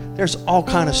Lord. There's all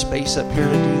kind of space up here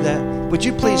to do that. Would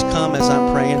you please come as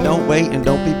I'm praying? Don't wait and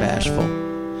don't be bashful.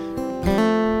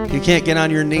 You can't get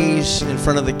on your knees in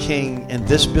front of the King in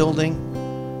this building.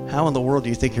 How in the world do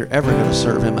you think you're ever going to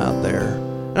serve him out there?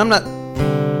 And I'm not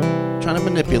trying to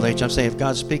manipulate you. I'm saying if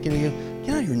God's speaking to you,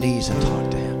 get on your knees and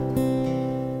talk to him.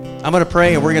 I'm going to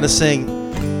pray and we're going to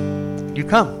sing. You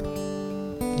come.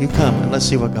 You come and let's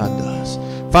see what God does.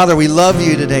 Father, we love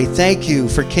you today. Thank you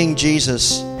for King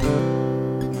Jesus.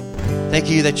 Thank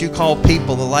you that you call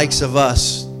people, the likes of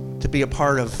us, to be a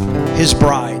part of his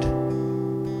bride,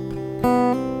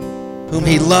 whom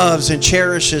he loves and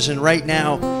cherishes, and right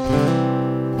now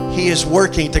he is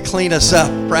working to clean us up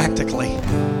practically.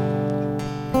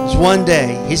 Because one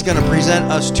day he's going to present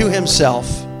us to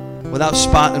himself without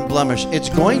spot and blemish. It's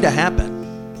going to happen.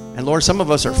 And Lord, some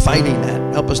of us are fighting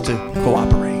that. Help us to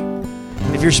cooperate.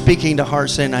 If you're speaking to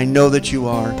hearts saying, I know that you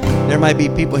are, there might be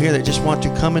people here that just want to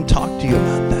come and talk to you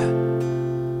about that.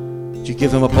 Would you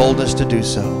give them a boldness to do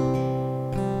so?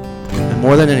 And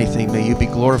more than anything, may you be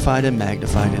glorified and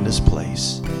magnified in this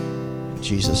place. In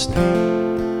Jesus' name.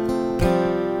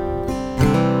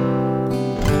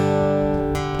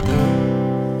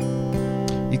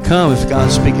 You come if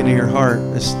God's speaking to your heart.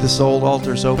 This old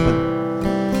altar's open.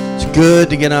 It's good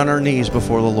to get on our knees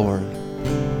before the Lord.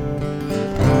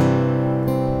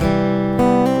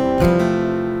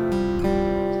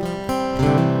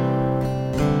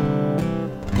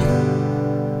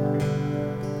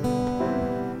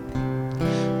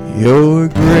 Your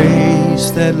grace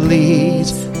that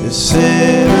leads the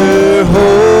sinner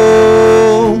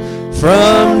home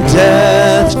from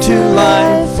death to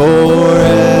life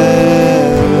forever,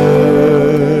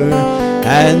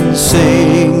 and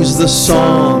sings the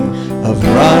song of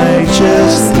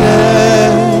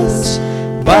righteousness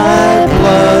by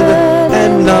blood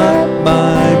and not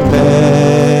by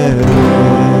merit.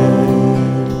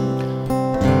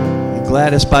 You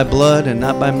glad it's by blood and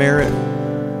not by merit?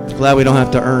 Glad we don't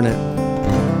have to earn it.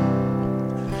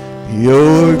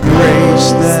 Your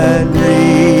grace that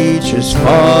reaches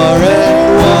far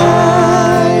and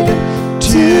wide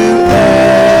to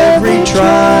every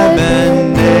tribe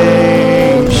and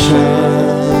nation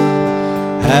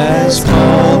has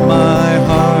called my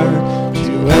heart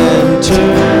to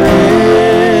enter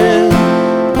in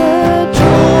the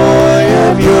joy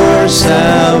of your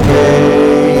salvation.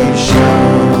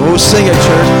 Oh, sing it,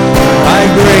 church. By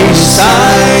grace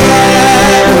I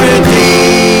am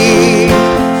redeemed.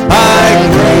 By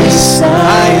grace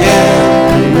I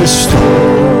am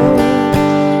restored.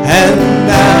 And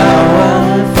now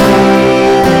I'm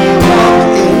free to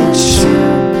walk into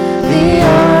the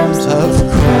arms of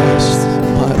Christ,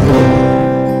 my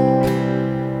Lord.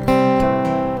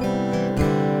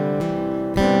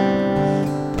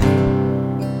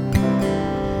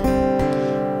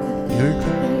 Your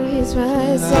grace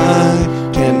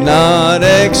I cannot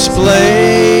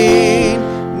explain,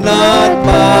 not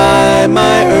by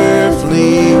my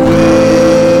earthly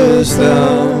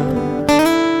wisdom.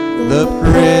 The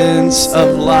Prince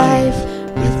of Life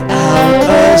without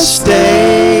a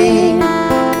stain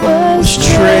was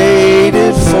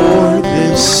traded for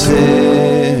this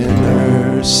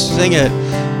sinner. Sing it.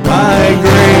 By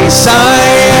grace I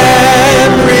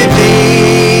am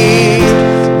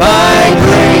redeemed. By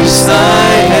grace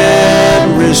I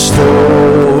am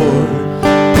restored.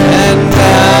 And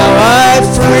now I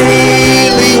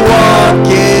freely walk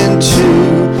into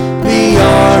the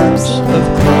arms of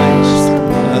Christ,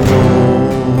 my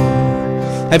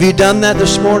Lord. Have you done that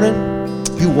this morning?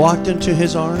 You walked into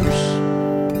his arms?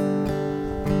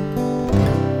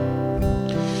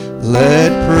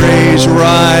 Let praise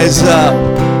rise up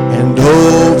and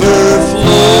overflow,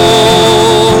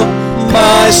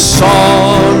 my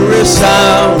song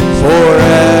resound forever.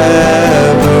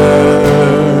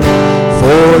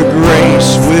 For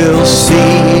grace will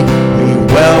see me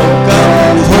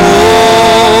welcome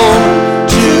home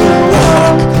to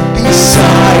walk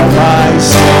beside my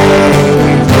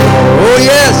Savior. Oh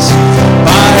yes,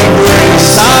 by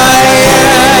grace I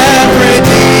am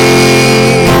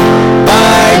redeemed,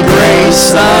 by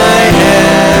grace I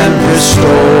am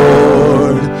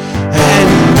restored, and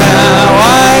now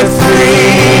I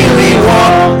freely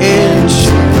walk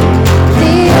into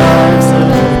the arms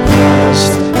of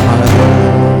Christ my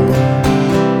Lord.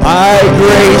 By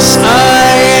grace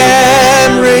I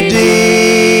am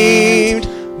redeemed,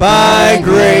 by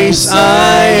grace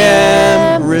I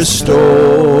am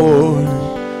restored,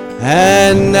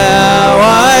 and now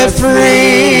I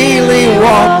freely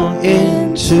walk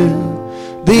into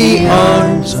the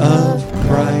arms of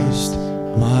Christ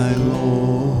my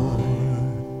Lord.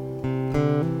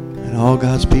 And all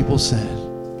God's people said,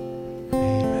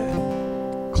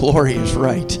 amen. Glory is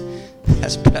right.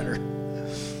 That's better.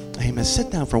 Amen.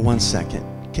 Sit down for 1 second.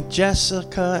 Can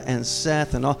Jessica and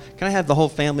Seth and all, can I have the whole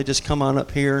family just come on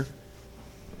up here?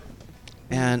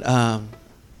 And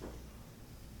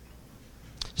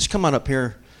just come on up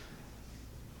here.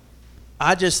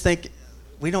 I just think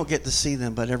we don't get to see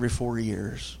them but every 4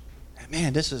 years. And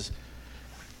man, this is,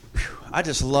 I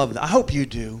just love it. I hope you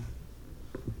do.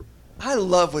 I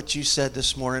love what you said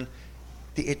this morning.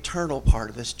 The eternal part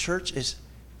of this church is,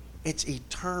 it's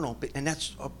eternal. And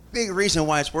that's a big reason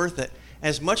why it's worth it.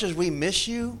 As much as we miss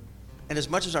you, and as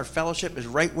much as our fellowship is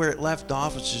right where it left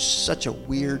off, it's just such a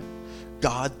weird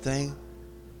God thing.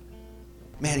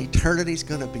 Man, eternity's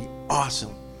going to be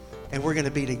awesome. And we're going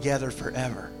to be together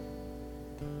forever.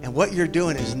 And what you're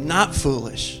doing is not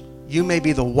foolish. You may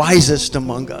be the wisest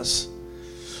among us.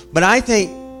 But I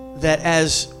think that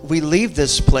as we leave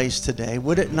this place today,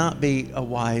 would it not be a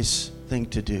wise thing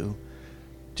to do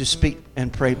to speak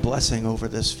and pray blessing over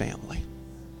this family?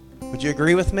 Would you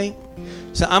agree with me?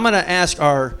 So I'm going to ask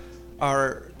our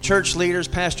church leaders,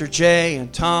 Pastor Jay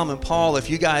and Tom and Paul, if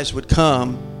you guys would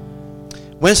come.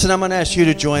 Winston, I'm going to ask you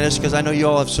to join us because I know you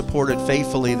all have supported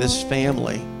faithfully this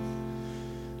family.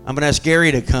 I'm going to ask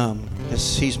Gary to come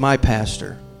because he's my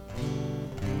pastor.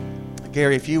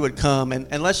 Gary, if you would come,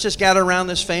 and let's just gather around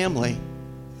this family,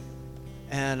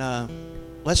 and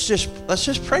let's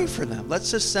just pray for them.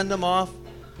 Let's just send them off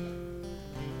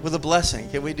with a blessing.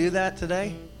 Can we do that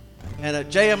today? And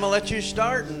Jay, I'm going to let you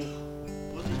start,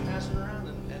 and we'll just pass it around,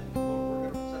 and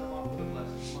we're going to send them off with a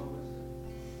blessing.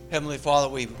 Heavenly Father,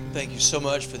 we thank you so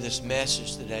much for this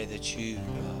message today that you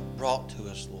brought to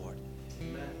us, Lord,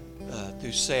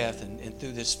 through Seth and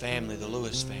through this family, the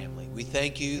Lewis family. We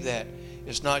thank you that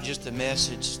it's not just a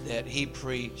message that he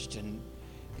preached and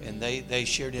they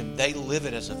shared him. They live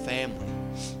it as a family,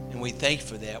 and we thank you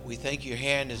for that. We thank your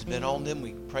hand has been on them.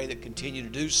 We pray that continue to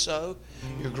do so,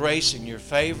 your grace and your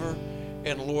favor.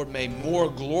 And Lord, may more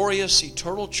glorious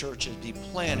eternal churches be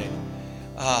planted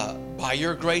by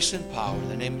your grace and power. In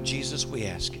the name of Jesus, we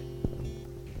ask it.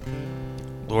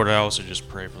 Lord, I also just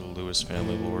pray for the Lewis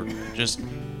family, Lord. Just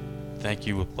thank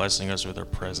you for blessing us with their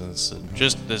presence and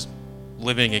just this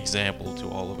living example to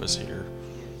all of us here.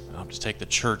 Just take the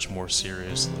church more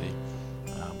seriously.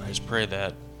 I just pray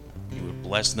that you would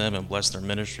bless them and bless their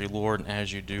ministry, Lord, and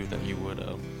as you do, that you would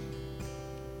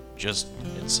just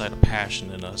incite a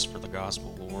passion in us for the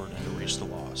gospel, Lord, and to reach the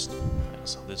lost. I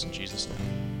ask this in Jesus' name.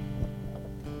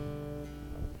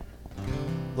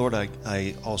 Lord,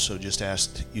 I also just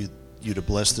asked you to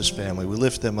bless this family. We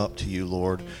lift them up to you,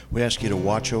 Lord. We ask you to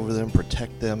watch over them,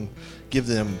 protect them, give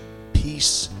them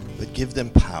peace, but give them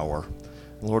power.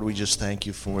 Lord, we just thank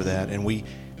you for that. And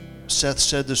Seth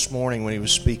said this morning when he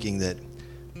was speaking that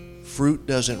fruit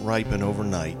doesn't ripen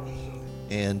overnight.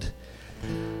 And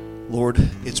Lord,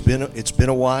 it's been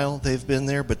a while they've been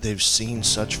there, but they've seen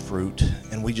such fruit.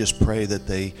 And we just pray that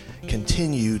they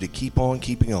continue to keep on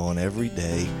keeping on every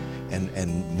day,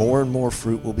 and more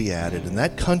fruit will be added. And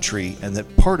that country and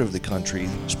that part of the country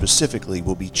specifically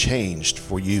will be changed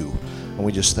for you. And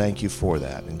we just thank you for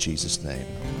that in Jesus' name.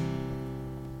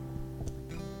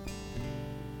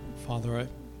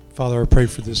 Father, I pray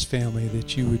for this family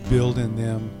that you would build in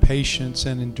them patience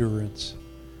and endurance,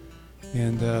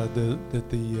 and that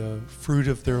the fruit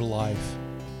of their life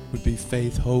would be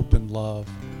faith, hope, and love.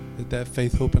 That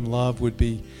faith, hope, and love would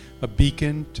be a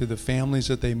beacon to the families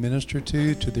that they minister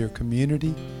to their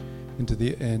community,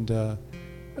 and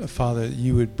Father,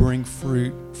 you would bring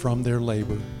fruit from their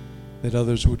labor, that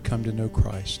others would come to know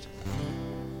Christ.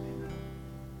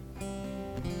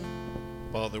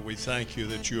 Father, we thank you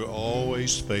that you are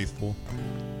always faithful.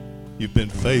 You've been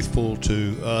faithful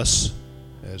to us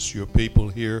as your people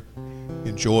here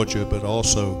in Georgia, but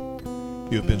also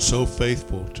you've been so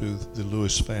faithful to the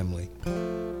Lewis family.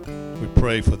 We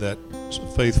pray for that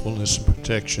faithfulness and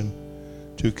protection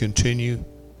to continue,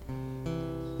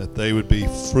 that they would be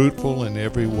fruitful in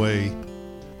every way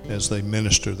as they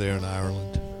minister there in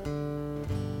Ireland.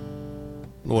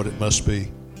 Lord, it must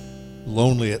be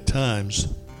lonely at times,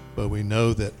 but we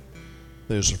know that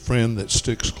there's a friend that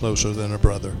sticks closer than a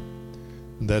brother,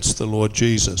 and that's the Lord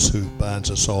Jesus, who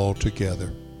binds us all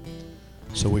together.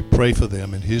 So we pray for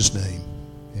them in his name.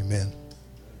 Amen.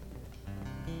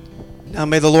 Now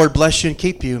may the Lord bless you and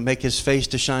keep you, and make his face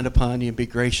to shine upon you and be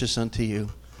gracious unto you.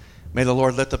 May the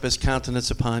Lord lift up his countenance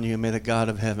upon you, and may the God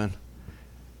of heaven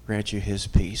grant you his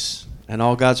peace. And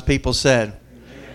all God's people said,